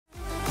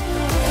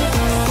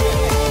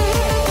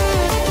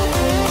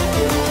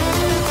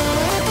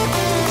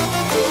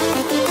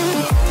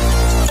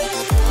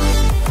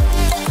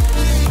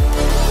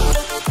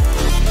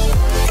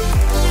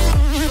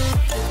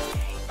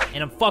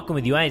fucking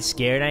with you. I ain't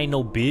scared. I ain't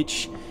no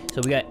bitch.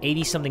 So we got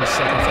 80-something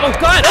seconds. Oh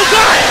god! Oh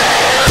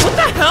god! What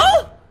the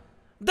hell?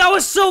 That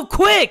was so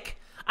quick!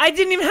 I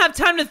didn't even have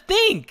time to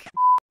think!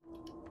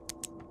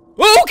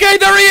 Okay,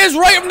 there he is,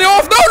 right off. No,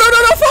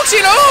 Foxy,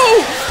 no!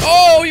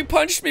 Oh, you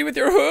punched me with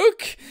your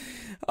hook.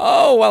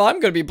 Oh, well, I'm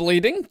gonna be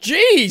bleeding.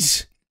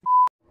 Jeez!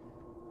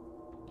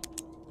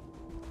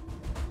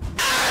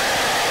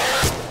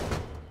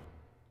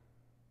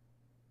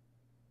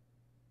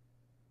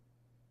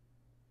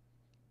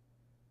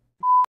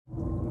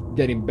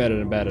 Getting better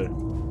and better.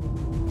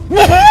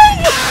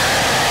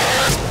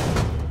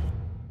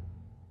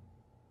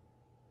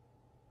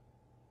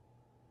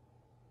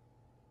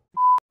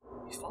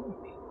 He's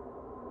following me.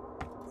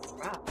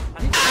 Crap.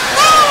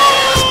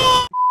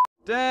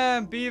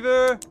 Damn,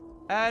 Beaver!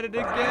 At it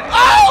again.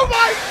 Oh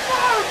my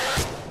god!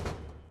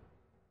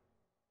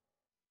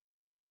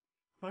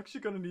 I'm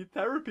actually gonna need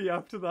therapy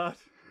after that.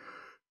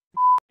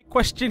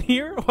 Question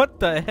here? What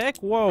the heck?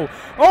 Whoa.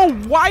 Oh,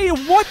 why?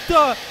 What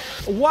the?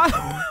 Why?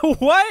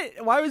 What?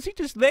 Why was he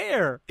just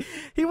there?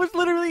 He was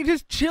literally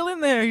just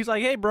chilling there. He's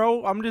like, hey,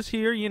 bro, I'm just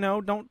here, you know,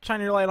 don't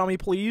shine your light on me,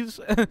 please.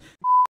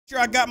 Sure,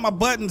 I got my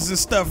buttons and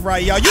stuff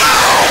right, y'all. Yo!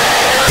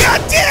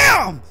 God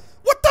damn!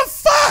 What the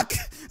fuck?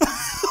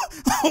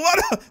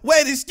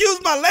 Wait, excuse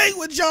my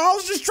language, y'all. I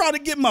was just trying to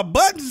get my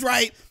buttons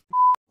right.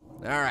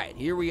 All right,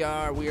 here we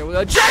are. We are with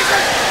a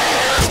Jason.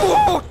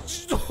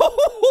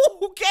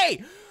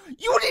 Okay,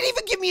 you didn't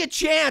even give me a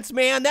chance,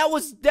 man. That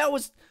was.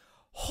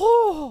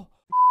 Oh.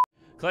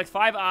 Collect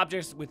 5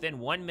 objects within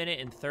 1 minute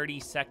and 30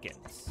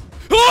 seconds.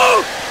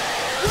 Oh!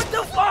 What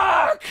the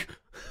fuck?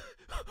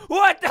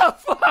 What the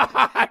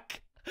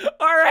fuck?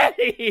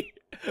 Already?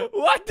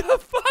 What the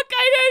fuck?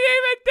 I didn't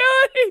even do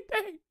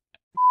anything.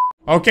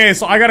 Okay,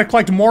 so I gotta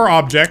collect more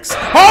objects.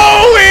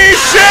 Holy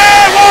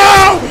shit!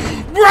 Whoa!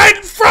 Right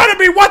in front of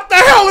me! What the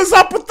hell is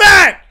up with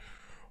that?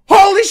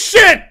 Holy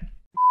shit!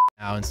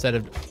 Now instead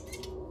of...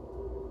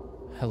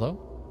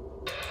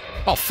 Hello?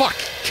 Oh, fuck.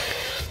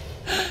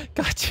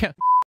 Gotcha.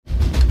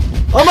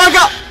 Oh my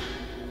god!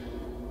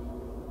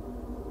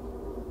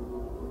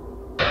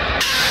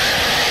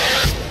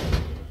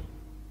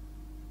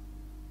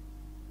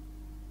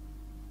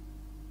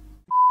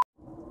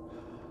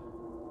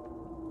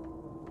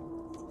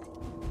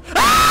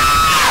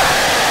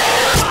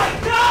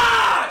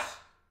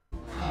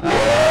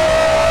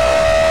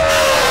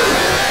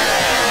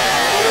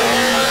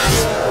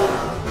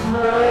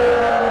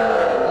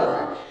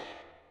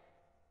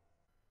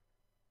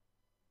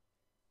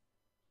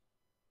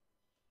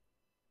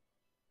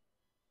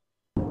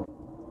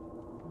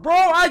 Bro,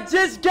 I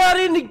just got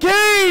in the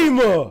game!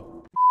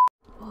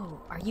 Oh,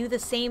 are you the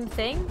same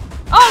thing?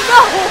 Oh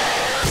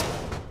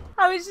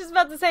no! I was just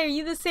about to say, are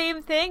you the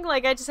same thing?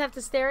 Like I just have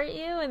to stare at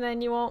you and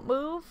then you won't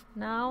move?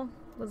 No?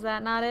 Was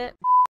that not it?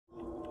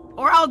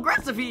 Or how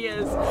aggressive he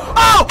is!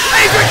 Oh!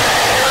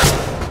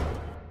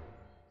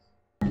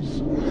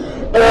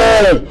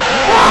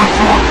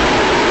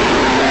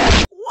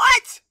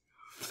 What?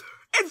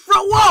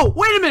 Whoa!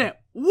 Wait a minute!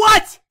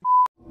 What?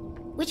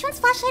 Which one's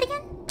flashlight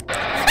again?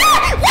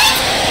 Ah! Wait!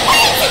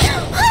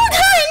 Hold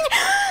on!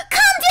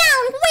 Calm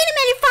down! Wait a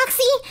minute,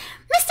 Foxy!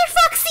 Mr.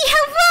 Foxy,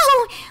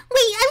 hello!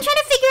 Wait, I'm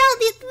trying to figure out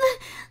the...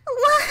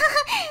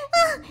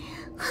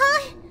 Huh?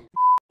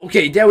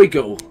 Okay, there we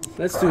go.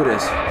 Let's do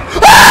this.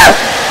 Ah!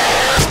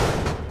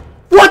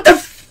 What the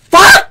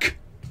fuck?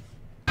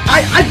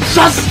 I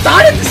just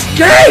started this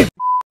game!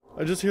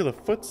 I just hear the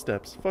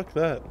footsteps. Fuck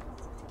that.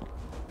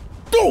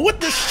 Oh, what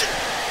the shit?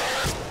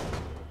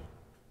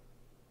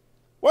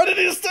 Why did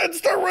he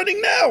start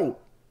running now?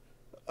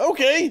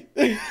 Okay.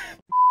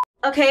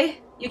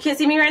 Okay, you can't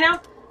see me right now?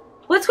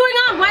 What's going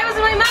on? Why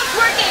wasn't my mouse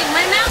working?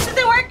 My mouse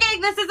isn't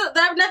working!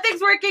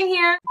 Nothing's working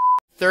here!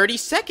 30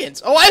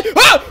 seconds. Oh,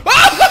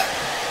 Ah!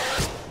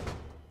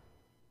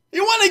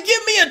 You wanna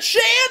give me a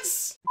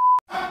chance?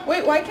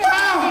 Wait, why can't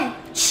I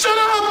see? Shut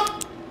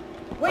up!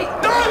 Wait.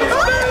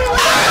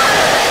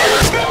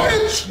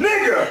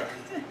 Nigga!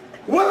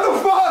 What the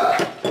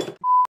fuck?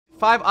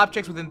 5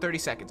 objects within 30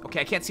 seconds.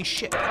 Okay, I can't see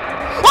shit.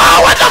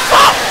 Oh, what the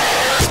fuck?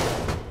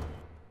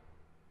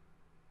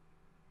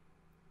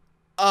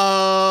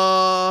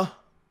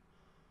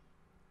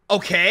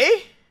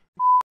 Okay.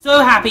 So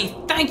happy.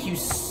 Thank you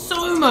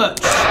so much.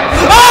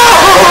 Oh!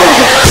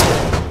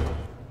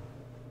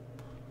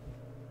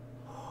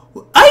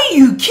 Are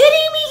you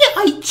kidding me?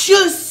 I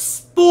just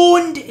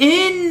spawned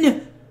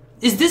in.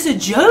 Is this a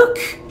joke?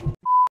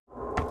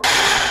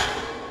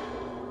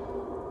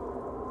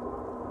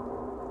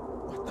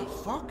 What the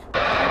fuck?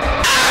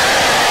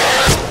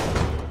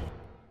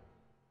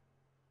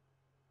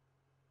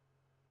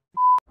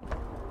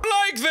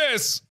 Like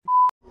this!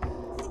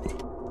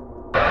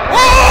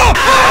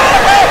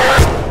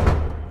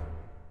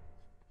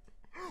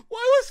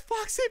 Why was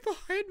Foxy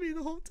behind me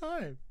the whole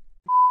time?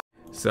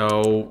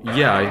 So,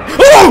 yeah.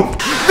 Oh!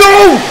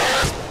 No!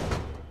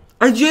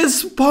 I just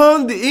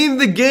spawned in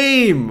the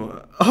game!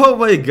 Oh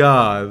my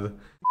god.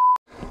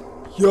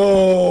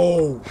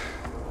 Yo!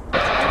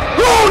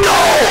 Oh no!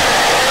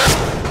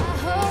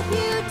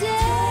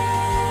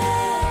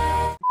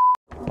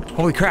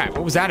 Holy crap,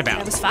 what was that about?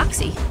 That was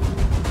Foxy.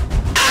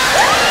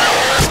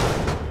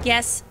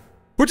 Yes.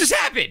 What just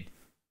happened?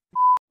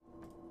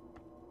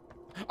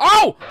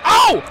 Oh!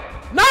 Oh!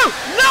 No!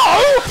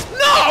 No!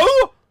 No!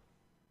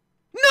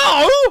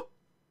 No!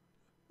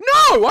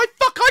 No!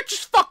 I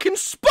just fucking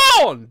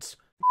spawned!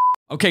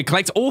 Okay,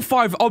 collect all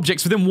 5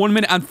 objects within 1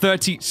 minute and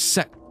 30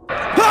 seconds.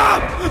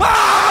 Ah!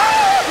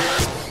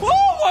 Ah!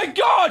 Oh my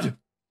god!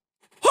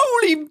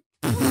 Holy...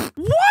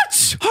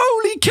 What?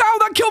 Holy cow,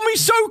 that killed me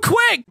so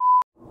quick!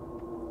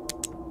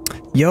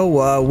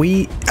 Yo,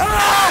 we...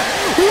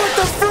 Ah! What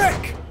the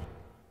frick?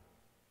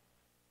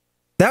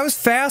 That was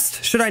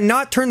fast. Should I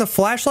not turn the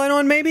flashlight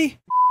on, maybe?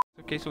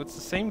 Okay, so it's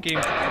the same game.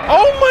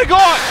 Oh my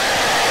god!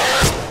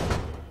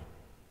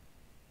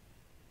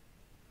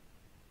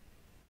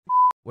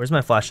 Where's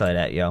my flashlight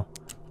at, yo?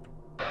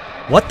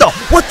 What the?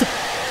 What the?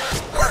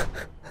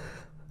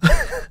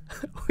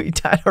 We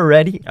died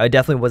already? I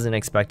definitely wasn't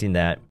expecting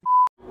that.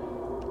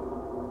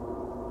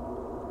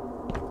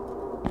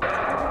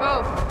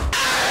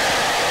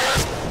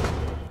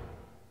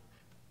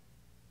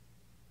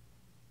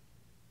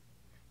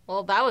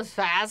 Well, that was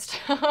fast.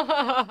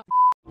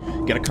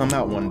 Gotta come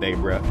out one day,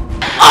 bruh.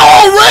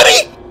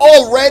 Already?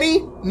 Already?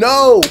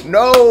 No,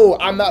 no,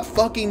 I'm not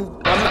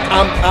fucking.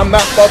 I'm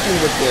not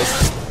fucking with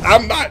this.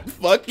 I'm not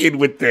fucking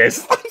with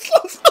this.